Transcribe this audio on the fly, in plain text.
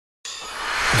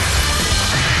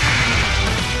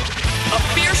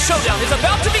Warrior Showdown is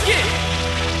about to begin!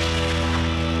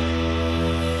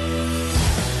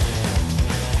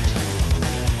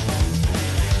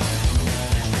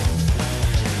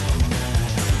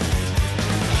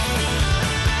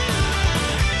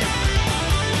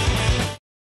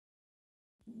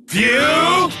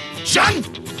 Fusion!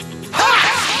 Ha!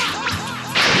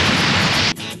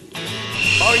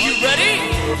 Are you ready?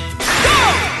 Go!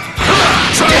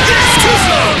 Try this! Too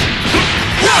slow!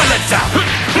 Now let's out!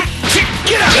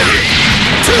 Get out of here!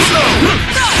 Too slow!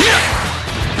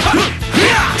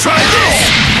 Try this!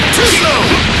 Too slow!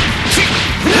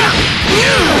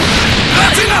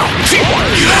 That's enough!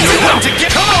 That's enough to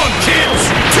get... Come on,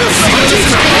 kids! Too slow!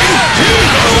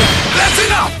 That's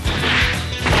enough!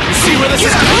 See where this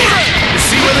is going?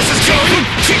 See where this is going?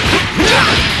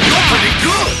 You're pretty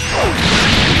good!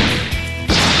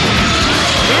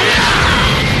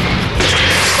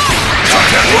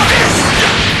 Watch this!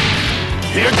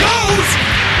 Here goes!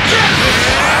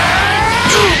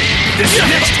 This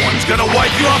next one's gonna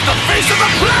wipe you off the face of the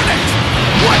planet!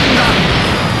 What the?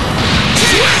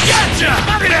 Gotcha!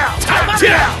 Knock it out! Knock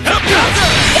it out!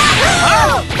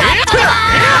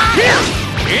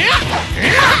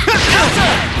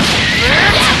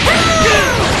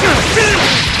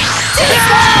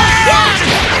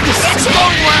 It's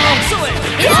going well! Excellent!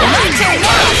 It's my turn now!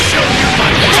 I'll show you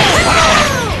my full power!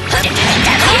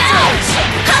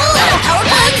 Power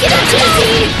punch! Get up,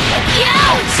 Jesse!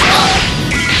 No way!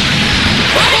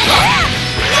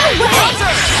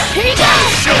 Here you go! I'll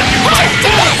show you my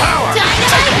full power!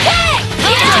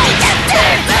 Dynamite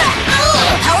kick!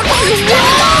 Power punch is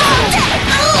strong!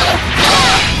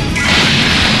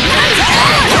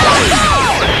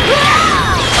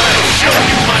 I'll show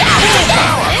you my full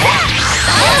power!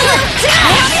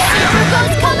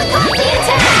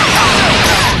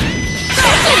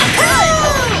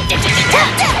 Kamikaze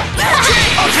attack!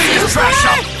 I'll take this trash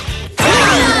up!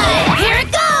 Here it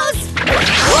goes!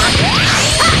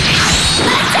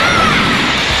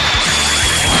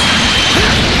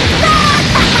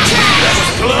 That was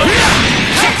close!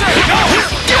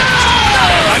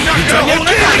 I'm not gonna hold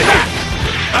anything!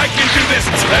 I can do this!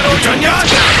 Metal Gunyan!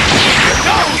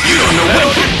 No! You don't know what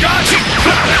Gunyan!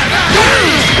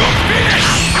 You're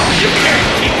finished! You can't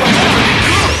keep up with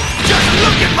me! Just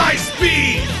look at my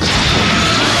speed!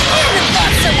 I haven't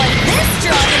fought someone this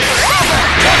strong in forever!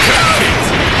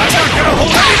 I'm not gonna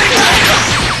hold anything back!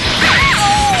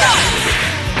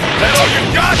 That all you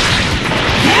got?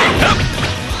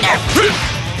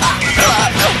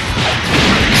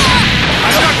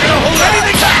 I'm not gonna hold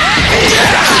anything back!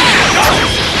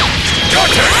 Your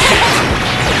turn!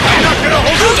 I'm not gonna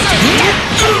hold anything!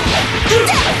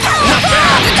 Not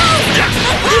bad!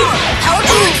 Power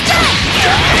punch!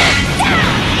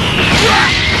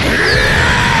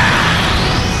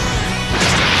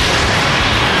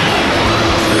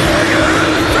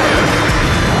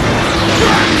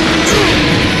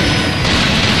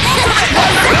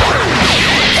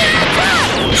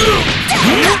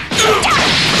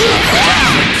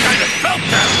 Kinda felt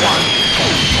that one!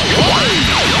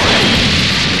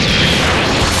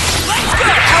 Let's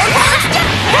go!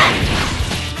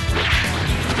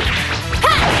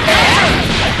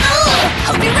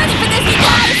 Hope you're ready for this, you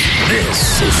guys!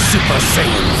 This is Super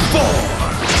Saiyan 4!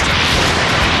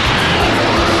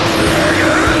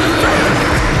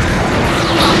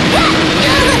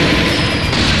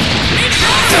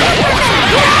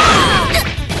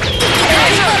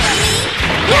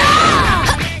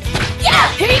 Yeah!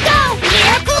 Here you go!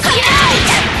 Miracles!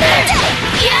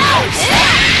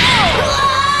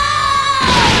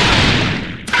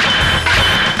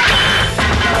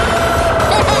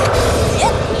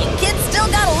 You kids still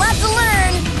got a lot to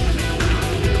learn!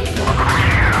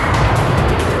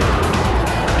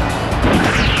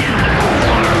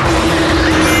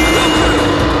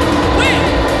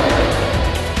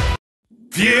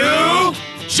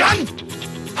 Fusion!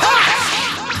 Ha!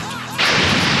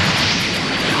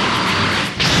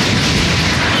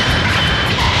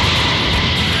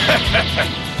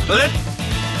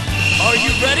 Are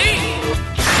you ready?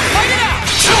 Fight it out!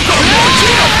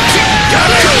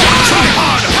 Try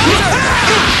harder!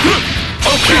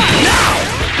 Okay, now!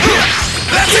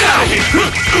 Let's get out of here!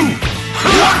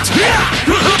 What? Get out of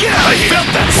here! I felt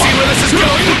that! See where this is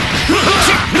going?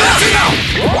 That's enough!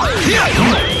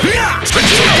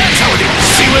 That's how it is!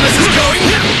 See where this is going?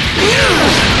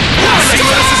 See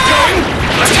where this is going?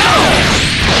 Let's go!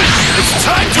 It's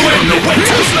time to end the way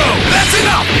too slow! That's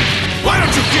enough! Why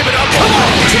don't you give it up? Come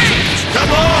on!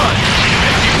 Come on!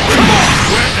 Come on!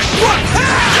 What?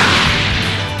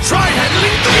 Try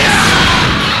handling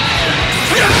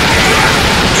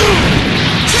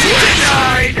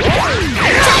Denied!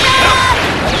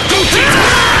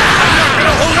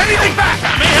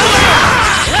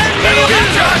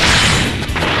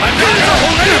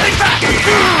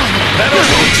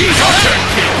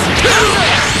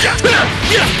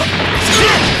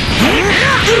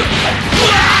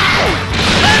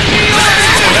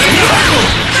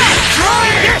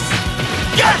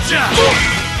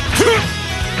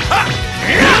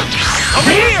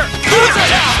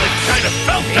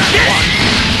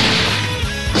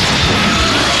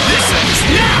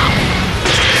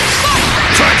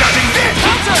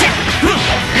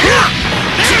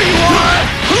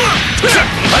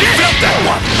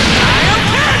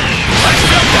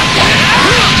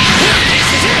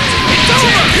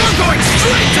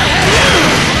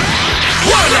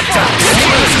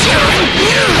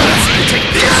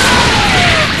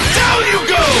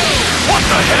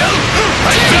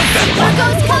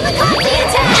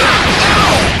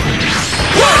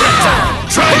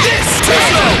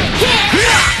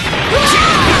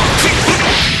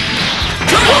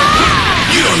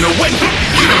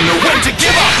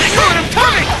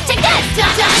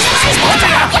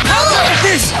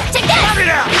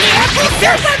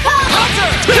 Super Pump!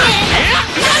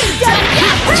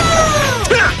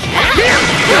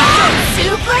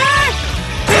 Super!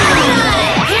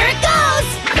 Here it goes!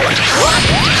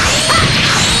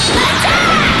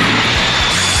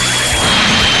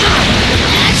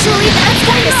 Actually, that's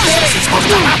kind of scary. This is supposed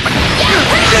to happen.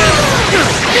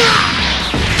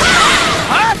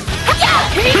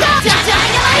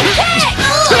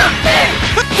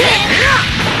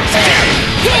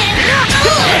 Here you go!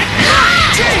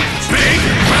 Dynamite kick! Big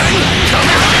bang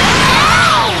coming.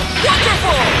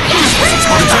 Wonderful!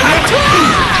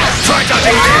 Try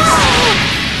dodging this.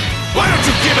 Why don't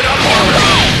you give it up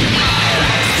already?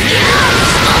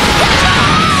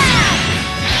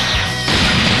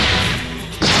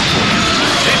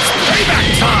 It's payback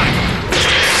time.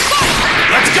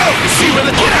 Let's go. See where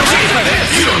the get out of this.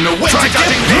 You don't know when to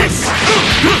dodging this.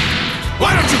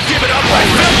 Why don't you give it up? I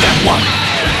felt that one.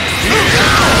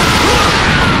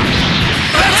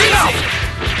 That's enough.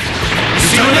 You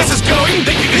see where this is going?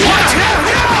 Think you can watch it?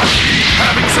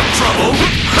 Having some trouble?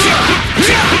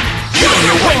 You don't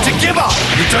know when to give up.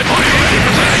 You done ready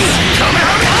for this? Come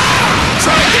out.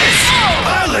 Try this.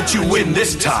 I'll let you win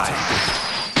this time.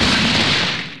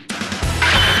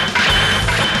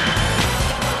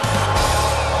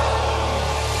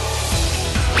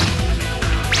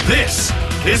 This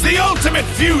is the ultimate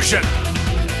fusion!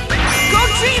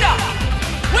 Gogeta!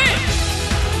 Win!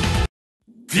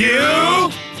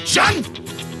 Fusion!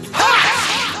 Ha!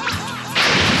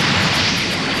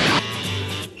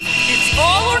 It's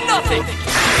all or nothing!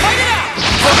 Fight it out!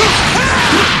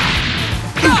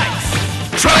 Nice!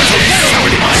 Try this!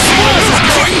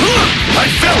 I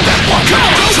felt that one! Come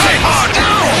on, try hard!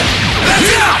 That's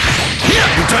enough!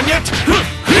 You done yet?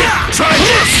 Try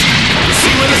this! You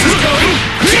see where this is going?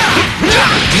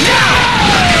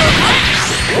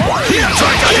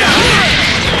 Try that!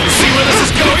 You see where this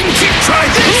is going? Try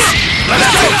this! Let's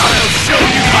go! I'll show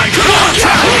you my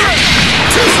contact!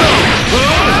 Too slow!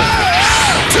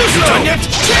 Too slow! Done yet?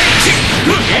 Too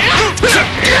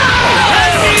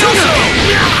slow!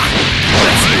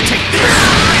 Let's take this!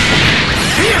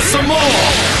 Here's some more!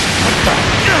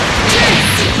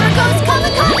 Super goes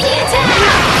kamikaze attack!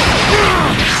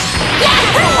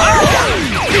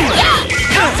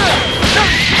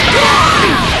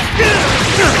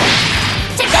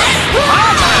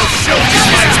 I'll show you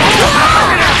my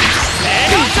power!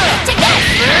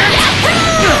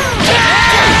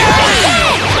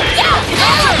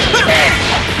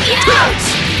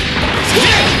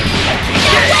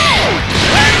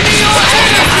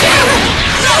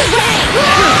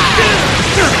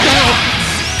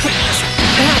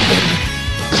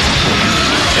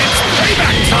 It's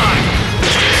payback time!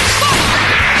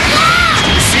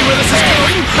 You see where this is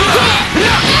going?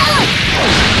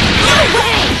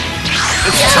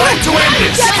 It's time to end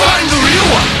this! Find the real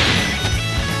one!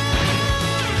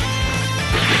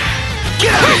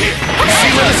 Get out of here!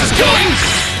 See where this is going?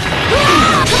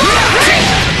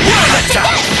 Well, let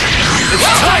down! It's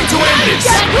time to end this!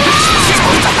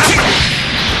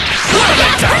 Well,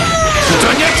 let down! You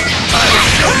done yet? I'll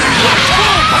show you your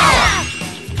full power!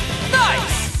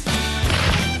 Nice!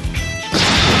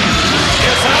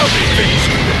 Guess I'll be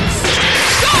finishing this!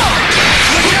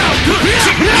 Look out!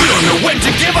 You don't know when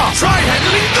to give up! Try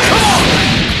handling this! Come on!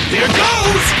 Here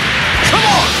goes! Come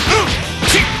on!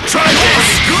 Try this!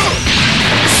 Good!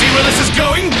 See where this is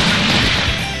going?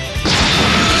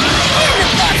 Never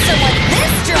fought someone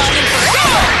this strong in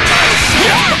forever!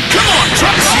 Come on!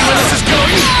 Try to see where this is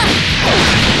going?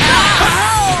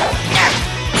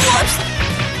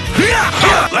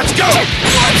 Let's go!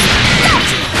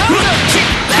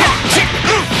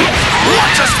 What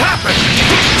just happened?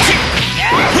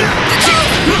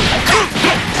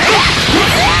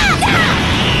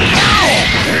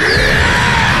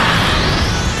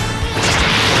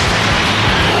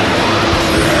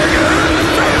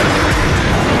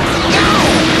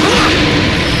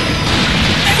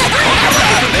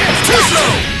 Too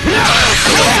slow!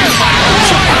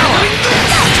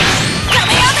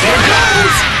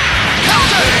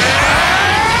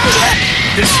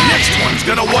 This next one's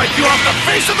gonna wipe you off the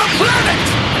face of the planet!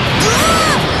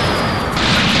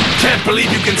 Can't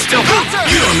believe you can still...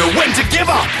 You don't know when to give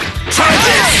up! Try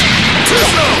this! Too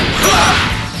slow!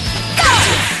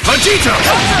 Vegito!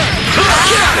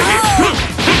 Get out of here!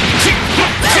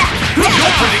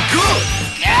 You're pretty good!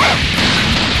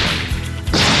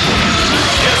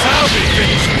 Guess I'll be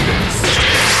finishing this!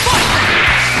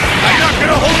 I'm not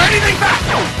gonna hold anything back!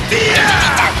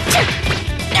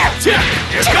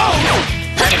 Here goes!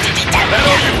 That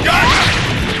all you've got?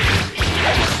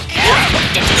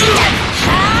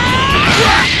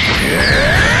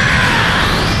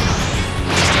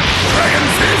 Dragon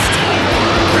Fist!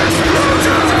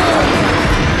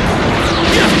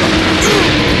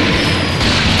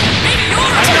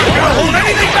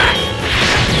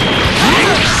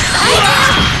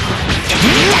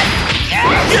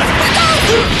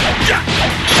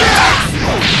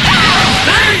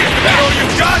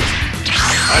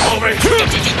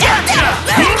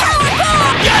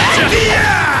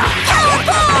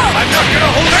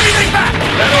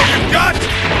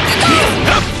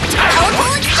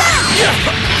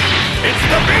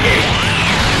 Biggie!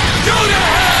 Go to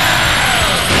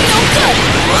hell! No good!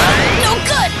 No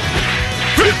good!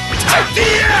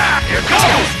 Yeah! Here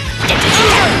goes!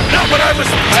 Not what I was...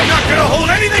 I'm not gonna hold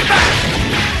anything back!